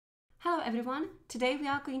Hello everyone, today we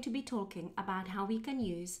are going to be talking about how we can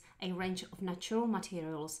use a range of natural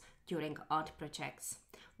materials during art projects.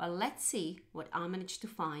 Well, let's see what I managed to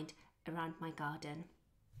find around my garden.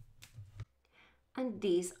 And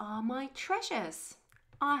these are my treasures.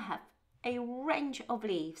 I have a range of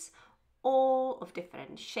leaves, all of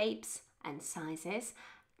different shapes and sizes.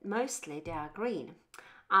 Mostly they are green.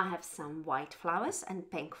 I have some white flowers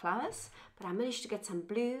and pink flowers, but I managed to get some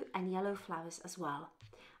blue and yellow flowers as well.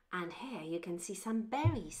 And here you can see some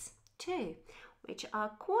berries too, which are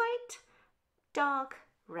quite dark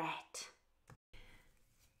red.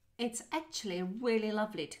 It's actually really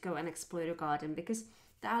lovely to go and explore your garden because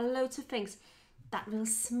there are loads of things that will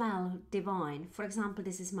smell divine. For example,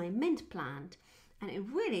 this is my mint plant and it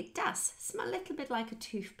really does smell a little bit like a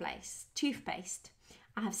toothpaste.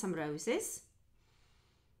 I have some roses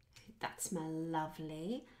that smell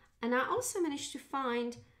lovely, and I also managed to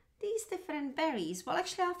find these different berries. Well,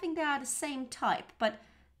 actually I think they are the same type, but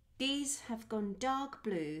these have gone dark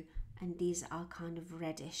blue and these are kind of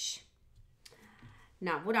reddish.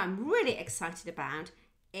 Now what I'm really excited about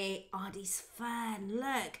are these fern.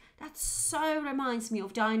 Look, that so reminds me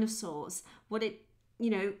of dinosaurs, what it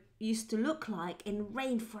used to look like in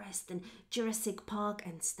rainforest and Jurassic Park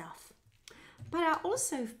and stuff. But I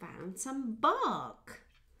also found some bark.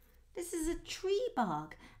 This is a tree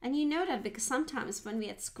bark, and you know that because sometimes when we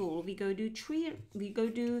at school we go do tree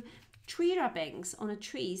rubbings on the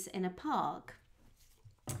trees in a park.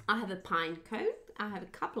 I have a pine cone. I have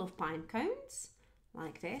a couple of pine cones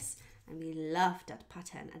like this, and we love that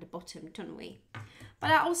pattern at the bottom, don't we?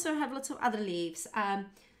 But I also have lots of other leaves.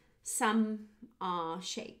 Some are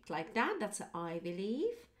shaped like that. That's an ivy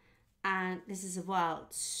leaf, and this is a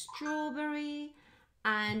wild strawberry,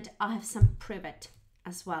 and I have some privet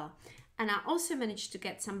as well. And I also managed to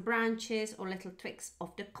get some branches or little twigs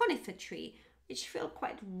of the conifer tree, which feel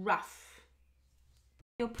quite rough.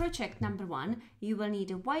 For your project number 1, you will need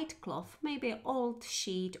a white cloth, maybe an old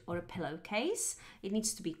sheet or a pillowcase. It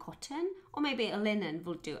needs to be cotton, or maybe a linen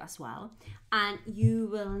will do as well. And you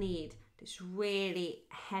will need this really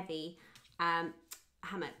heavy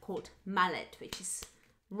hammer called mallet, which is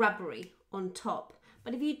rubbery on top.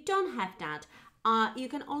 But if you don't have that, you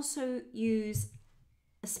can also use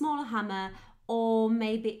a smaller hammer or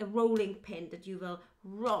maybe a rolling pin that you will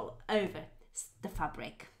roll over the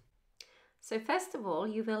fabric. So first of all,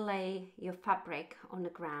 you will lay your fabric on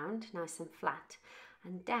the ground nice and flat,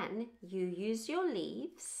 and then you use your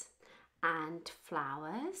leaves and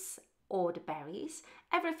flowers or the berries,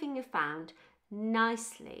 everything you found,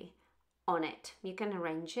 nicely on it. You can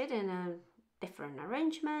arrange it in different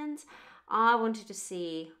arrangements. I wanted to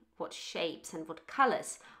see what shapes and what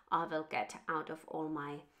colors I will get out of all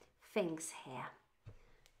my things here.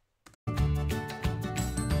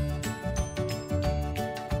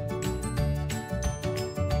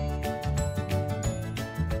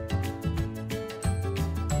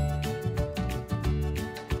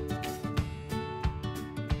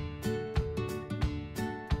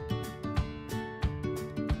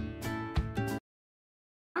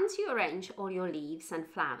 Once you arrange all your leaves and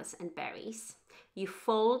flowers and berries, you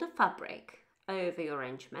fold the fabric over your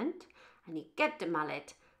arrangement and you get the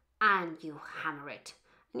mallet and you hammer it.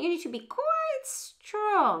 And you need to be quite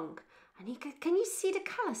strong. And can you see the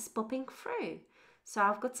colours popping through? So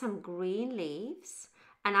I've got some green leaves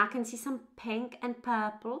and I can see some pink and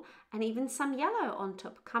purple and even some yellow on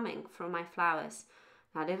top coming from my flowers.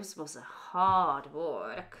 Now this was a hard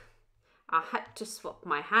work. I had to swap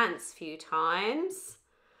my hands a few times.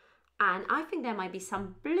 And I think there might be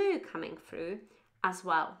some blue coming through as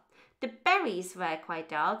well. The berries were quite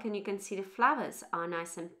dark and you can see the flowers are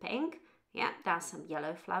nice and pink. Yeah, there are some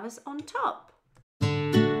yellow flowers on top.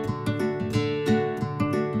 And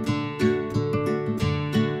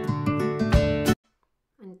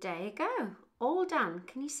there you go, all done.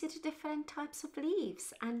 Can you see the different types of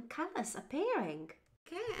leaves and colours appearing?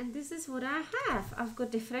 Okay, and this is what I have. I've got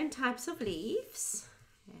different types of leaves.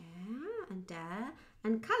 Yeah, and there.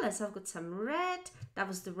 And colours, I've got some red, that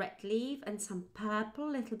was the red leaf, and some purple,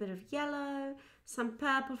 a little bit of yellow, some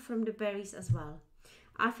purple from the berries as well.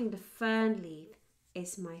 I think the fern leaf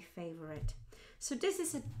is my favourite. So this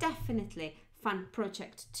is a definitely fun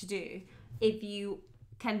project to do if you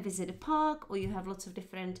can visit a park or you have lots of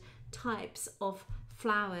different types of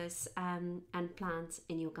flowers and plants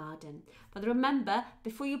in your garden. But remember,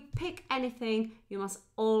 before you pick anything, you must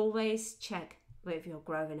always check with your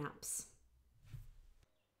grown-ups.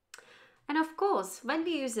 And of course, when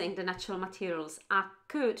we're using the natural materials, I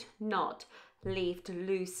could not leave the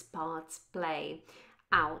loose parts play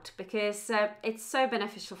out because it's so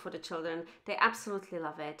beneficial for the children. They absolutely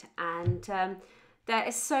love it. And There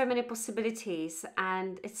is so many possibilities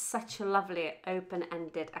and it's such a lovely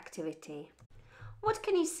open-ended activity. What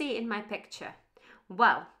can you see in my picture?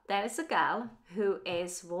 Well, there is a girl who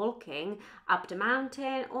is walking up the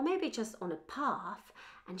mountain or maybe just on a path,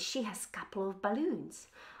 and she has a couple of balloons.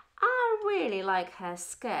 I really like her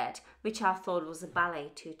skirt, which I thought was a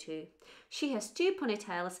ballet tutu. She has 2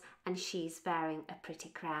 ponytails and she's wearing a pretty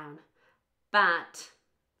crown. But,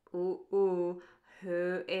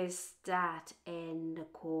 who is that in the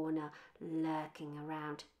corner lurking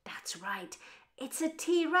around? That's right, it's a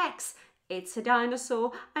T-Rex. It's a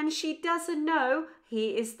dinosaur and she doesn't know he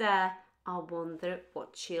is there. I wonder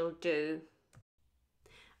what she'll do.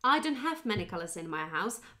 I don't have many colours in my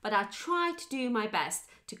house, but I try to do my best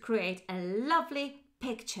to create a lovely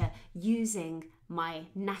picture using my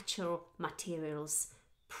natural materials,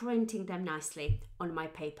 printing them nicely on my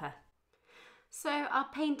paper. So I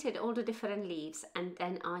painted all the different leaves and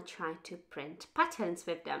then I tried to print patterns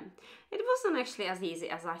with them. It wasn't actually as easy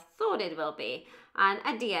as I thought it will be, and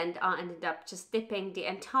at the end I ended up just dipping the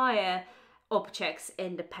entire objects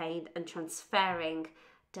in the paint and transferring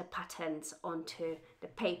the patterns onto the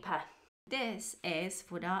paper. This is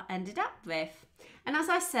what I ended up with. And as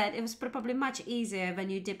I said, it was probably much easier when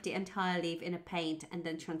you dip the entire leaf in a paint and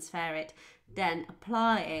then transfer it than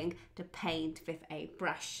applying the paint with a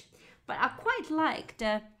brush. But I quite like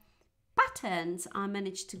the patterns I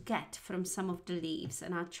managed to get from some of the leaves,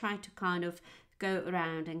 and I tried to kind of go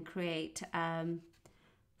around and create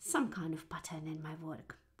some kind of pattern in my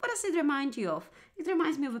work. What does it remind you of? It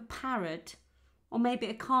reminds me of a parrot, or maybe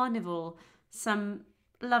a carnival, some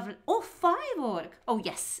lovely, or firework. Oh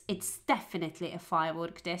yes, it's definitely a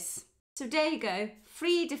firework this. So there you go,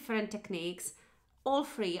 3 different techniques. All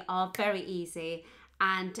 3 are very easy,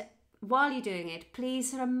 and while you're doing it,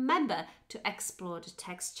 please remember to explore the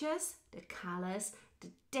textures, the colours, the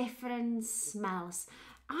different smells.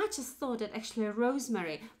 I just thought that actually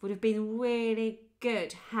rosemary would have been really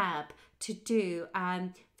good herb to do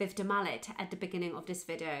with the mallet at the beginning of this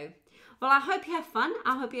video. Well, I hope you have fun.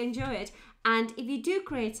 I hope you enjoy it. And if you do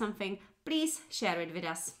create something, please share it with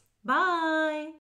us. Bye!